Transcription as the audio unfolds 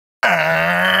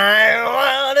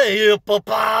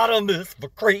hippopotamus for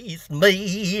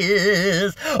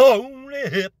Christmas. Only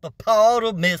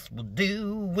hippopotamus will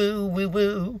do. Woo, woo,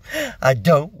 woo. I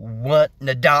don't want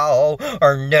no doll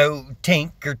or no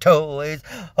tinker toys.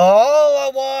 All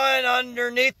I want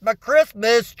underneath my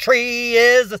Christmas tree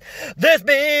is this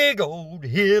big old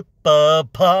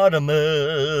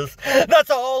hippopotamus. That's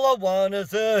all I want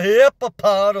is a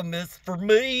hippopotamus for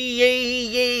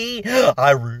me.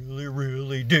 I really,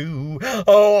 really do. I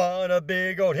want a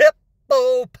big old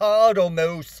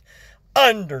hippopotamus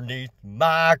underneath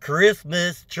my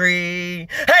Christmas tree.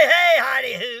 Hey, hey,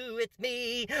 howdy-hoo, it's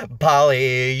me,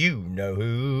 Polly, you know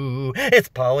who. It's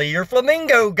Polly, your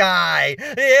flamingo guy.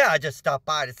 Yeah, I just stopped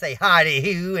by to say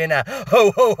howdy-hoo and a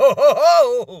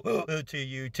ho-ho-ho-ho-ho to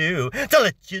you, too, to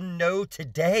let you know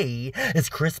today is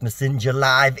Christmas in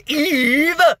July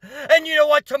Eve. And you know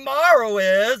what tomorrow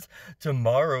is?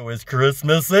 Tomorrow is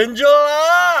Christmas in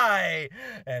July.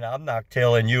 And I'm not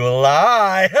telling you a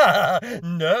lie.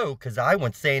 No, because I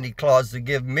want Santa Claus to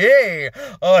give me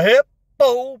a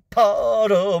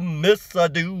hippopotamus. I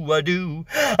do.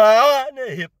 I want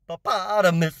a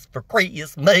hippopotamus for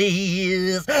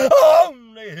Christmas.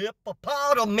 Only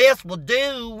hippopotamus will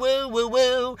do. Woo, woo,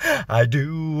 woo. I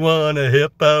do want a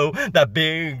hippo, that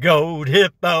big old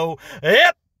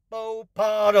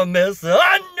hippopotamus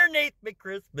underneath my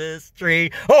Christmas tree.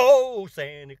 Oh,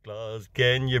 Santa Claus,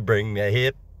 can you bring me a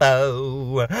hippo?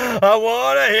 I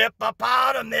want a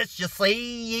hippopotamus, you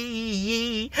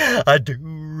see. I do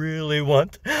really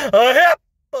want a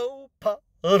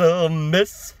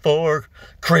hippopotamus for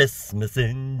Christmas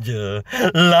in July.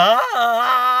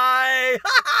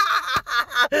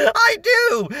 I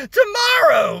do.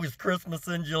 Tomorrow is Christmas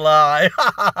in July.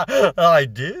 I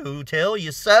do tell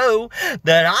you so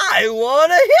that I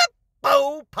want a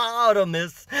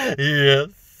hippopotamus. Yes,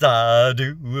 I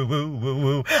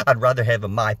do. I'd rather have a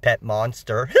My Pet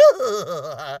Monster.